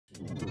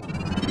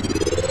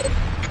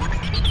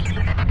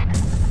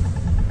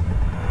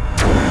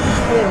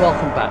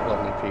Welcome back,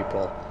 lovely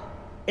people.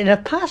 In a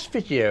past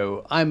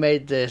video, I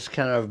made this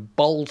kind of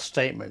bold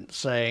statement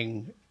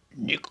saying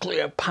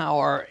nuclear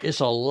power is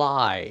a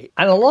lie.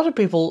 And a lot of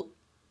people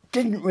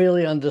didn't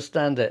really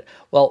understand it.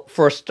 Well,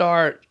 for a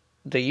start,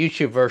 the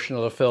YouTube version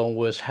of the film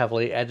was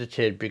heavily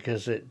edited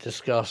because it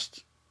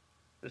discussed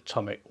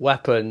atomic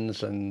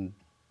weapons, and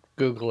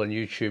Google and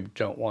YouTube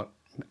don't want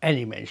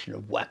any mention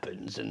of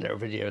weapons in their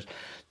videos.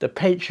 The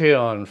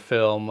Patreon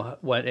film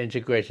went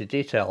into greater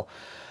detail.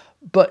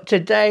 But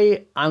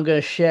today I'm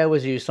going to share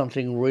with you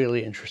something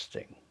really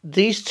interesting.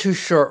 These two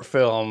short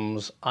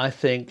films, I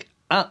think,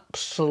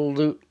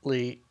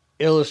 absolutely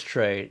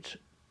illustrate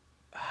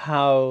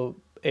how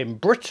in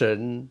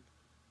Britain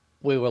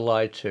we were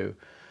lied to.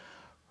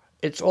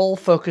 It's all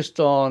focused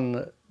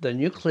on the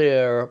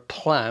nuclear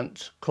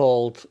plant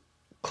called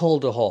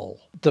Calder Hall.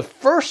 The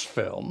first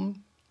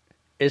film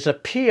is a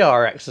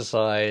PR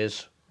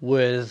exercise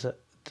with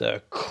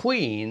the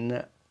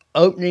Queen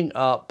opening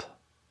up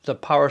the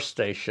power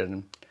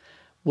station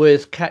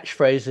with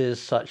catchphrases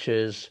such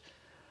as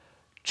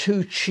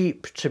 "too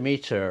cheap to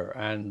meter"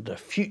 and "the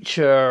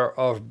future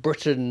of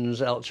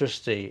Britain's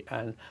electricity"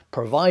 and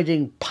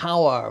 "providing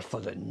power for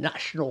the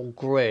national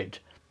grid."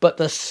 But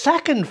the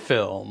second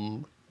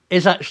film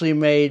is actually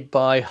made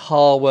by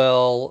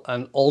Harwell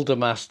and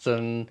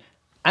Aldermaston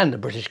and the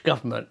British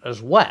government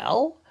as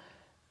well,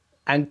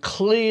 and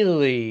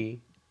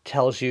clearly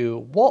tells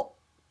you what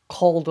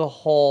Calder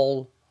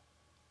Hall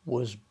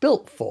was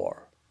built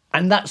for.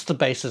 And that's the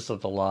basis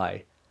of the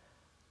lie.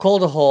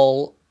 Calder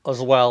Hall,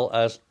 as well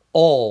as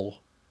all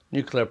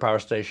nuclear power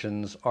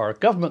stations, are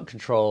government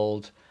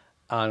controlled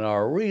and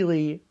are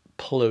really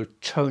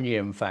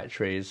plutonium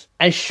factories.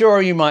 And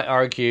sure, you might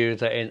argue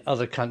that in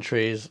other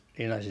countries,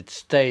 United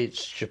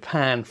States,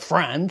 Japan,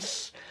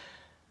 France,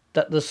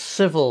 that the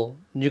civil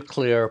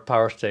nuclear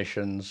power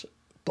stations,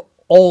 but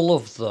all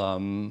of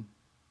them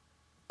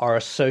are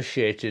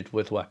associated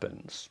with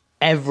weapons.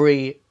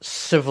 Every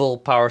civil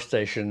power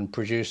station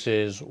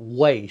produces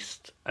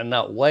waste, and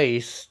that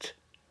waste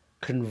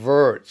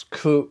converts,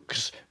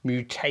 cooks,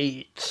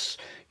 mutates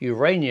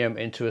uranium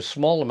into a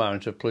small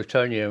amount of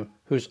plutonium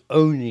whose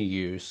only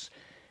use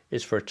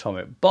is for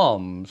atomic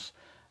bombs,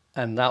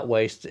 and that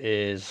waste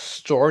is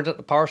stored at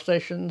the power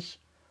stations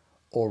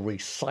or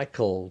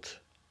recycled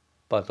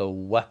by the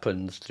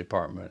weapons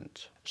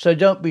department. So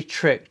don't be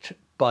tricked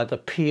by the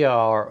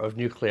PR of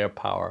nuclear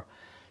power.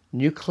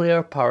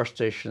 Nuclear power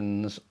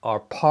stations are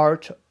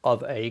part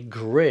of a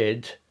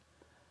grid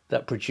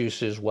that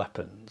produces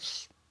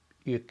weapons.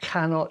 You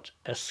cannot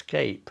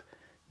escape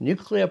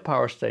nuclear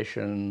power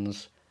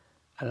stations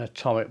and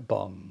atomic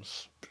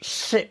bombs.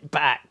 Sit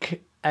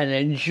back and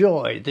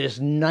enjoy this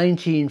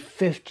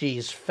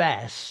 1950s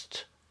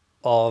fest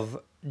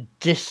of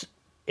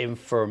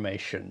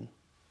disinformation.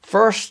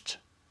 First,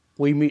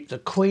 we meet the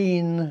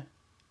Queen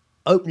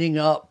opening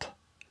up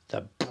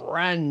the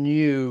brand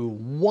new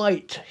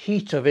white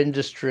heat of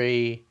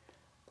industry,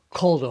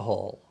 Calder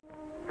Hall.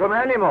 From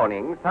early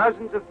morning,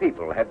 thousands of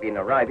people have been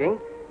arriving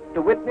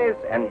to witness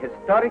an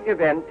historic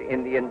event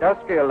in the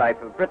industrial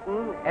life of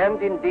Britain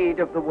and indeed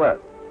of the world.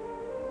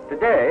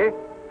 Today,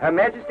 Her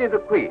Majesty the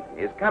Queen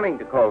is coming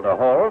to Calder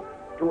Hall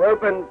to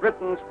open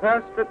Britain's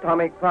first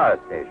atomic power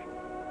station.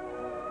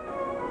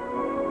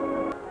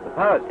 The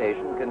power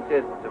station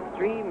consists of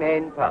three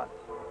main parts.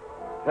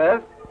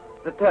 First,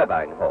 the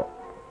turbine hall.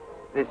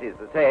 This is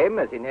the same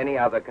as in any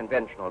other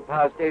conventional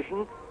power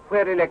station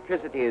where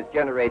electricity is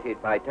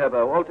generated by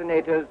turbo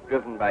alternators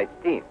driven by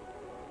steam.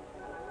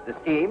 The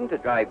steam to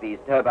drive these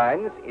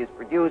turbines is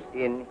produced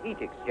in heat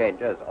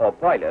exchangers or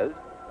boilers,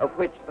 of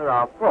which there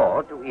are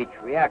 4 to each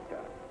reactor.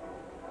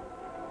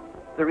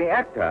 The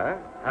reactor,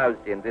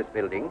 housed in this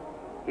building,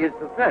 is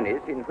the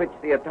furnace in which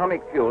the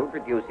atomic fuel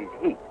produces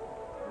heat.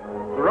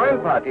 The royal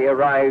party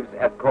arrives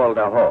at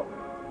Calder Hall.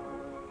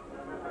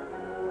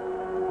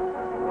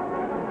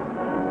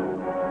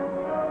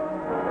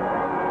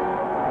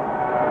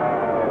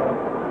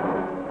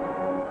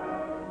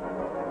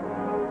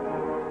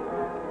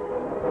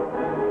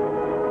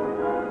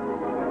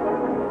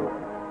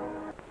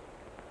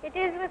 It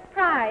is with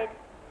pride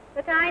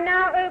that I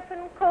now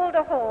open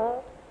Calder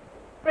Hall,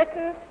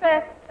 Britain's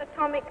first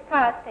atomic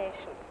power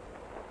station.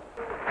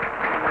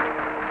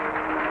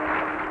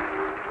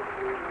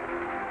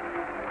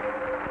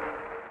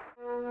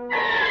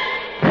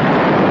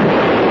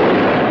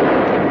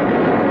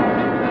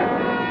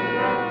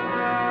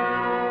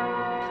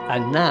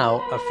 And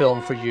now a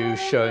film for you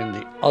showing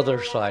the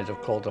other side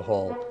of Calder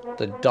Hall,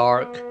 the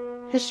dark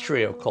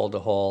history of Calder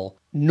Hall,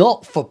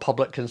 not for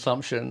public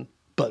consumption,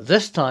 but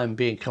this time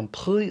being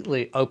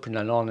completely open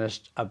and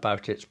honest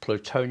about its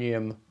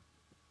plutonium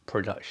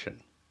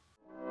production.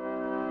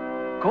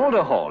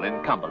 Calder Hall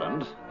in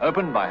Cumberland,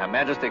 opened by Her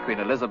Majesty Queen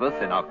Elizabeth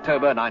in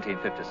October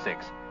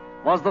 1956,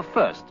 was the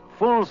first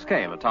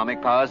full-scale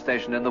atomic power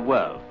station in the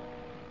world.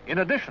 In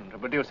addition to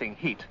producing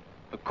heat,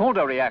 the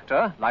Calder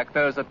reactor, like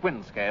those at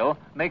Windscale,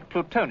 make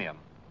plutonium,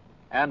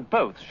 and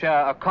both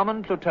share a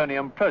common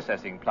plutonium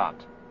processing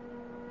plant.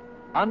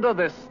 Under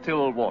this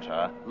still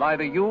water lie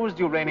the used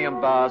uranium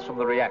bars from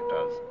the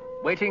reactors,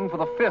 waiting for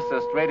the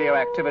fiercest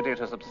radioactivity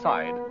to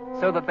subside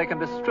so that they can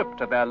be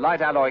stripped of their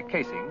light alloy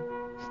casing,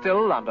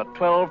 still under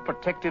 12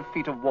 protective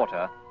feet of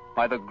water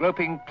by the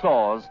groping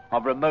claws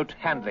of remote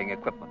handling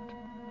equipment.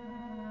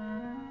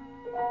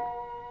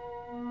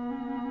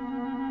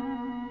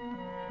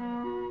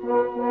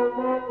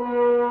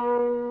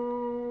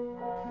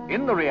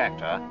 In the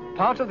reactor,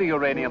 part of the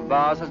uranium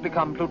bars has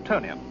become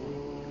plutonium,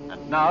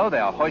 and now they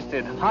are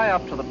hoisted high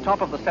up to the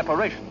top of the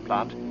separation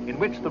plant in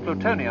which the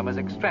plutonium is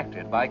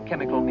extracted by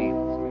chemical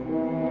means.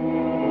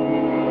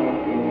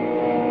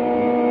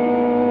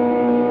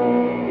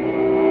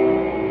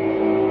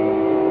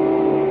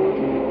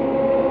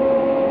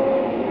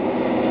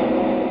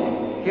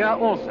 Here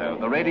also,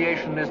 the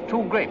radiation is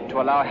too great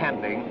to allow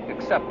handling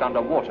except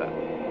underwater.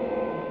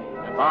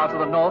 And far to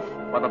the north,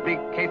 where the bleak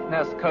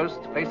Caithness coast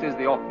faces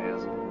the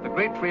Orkneys, the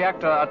great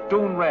reactor at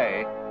Doon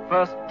Ray,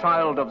 first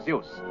child of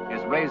Zeus,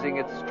 is raising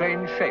its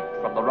strange shape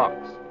from the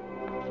rocks.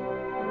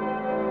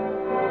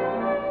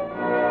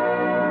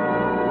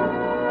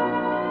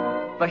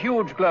 The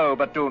huge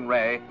globe at Doon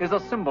Ray is a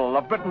symbol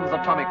of Britain's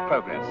atomic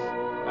progress,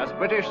 as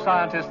British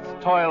scientists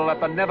toil at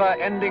the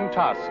never-ending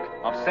task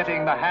of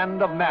setting the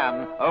hand of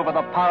man over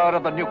the power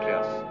of the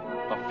nucleus,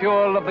 the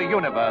fuel of the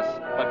universe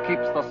that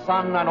keeps the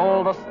sun and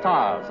all the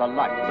stars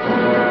alight.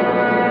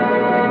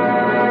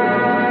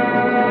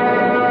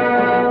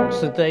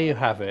 So there you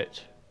have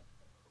it.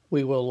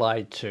 We were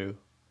lied to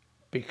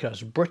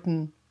because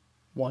Britain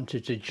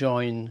wanted to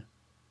join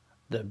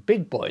the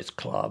big boys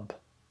club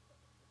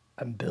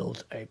and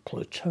build a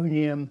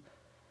plutonium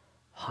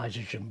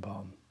hydrogen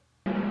bomb.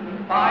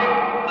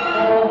 5,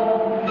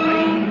 4, 3, 2,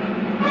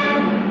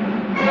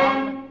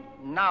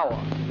 1, now.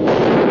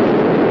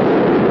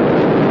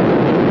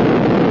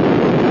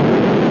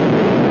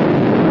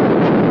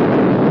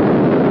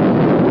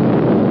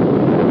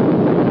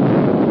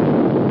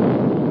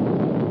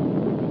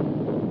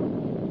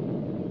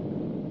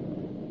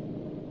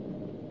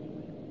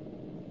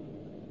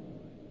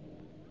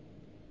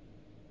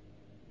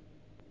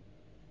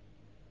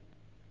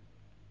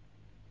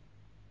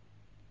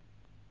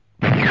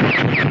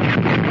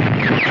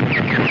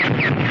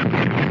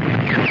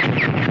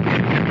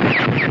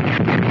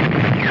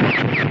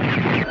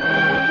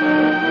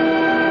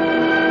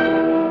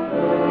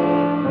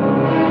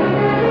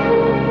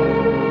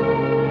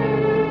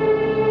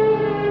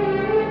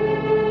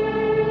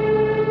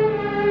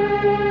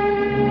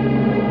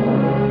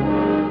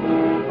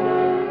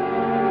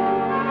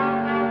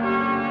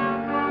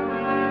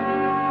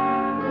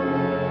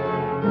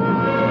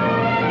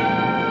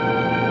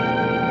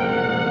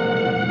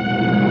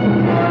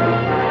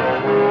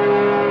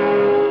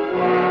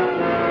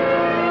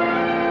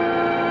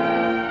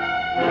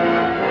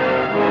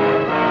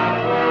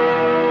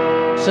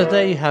 So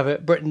there you have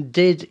it. Britain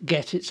did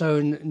get its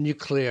own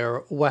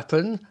nuclear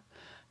weapon,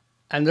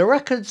 and the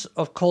records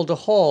of Calder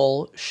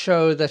Hall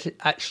show that it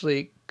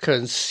actually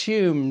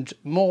consumed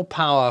more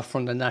power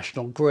from the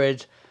national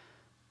grid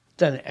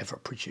than it ever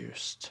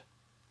produced.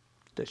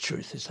 The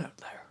truth is out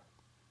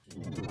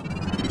there.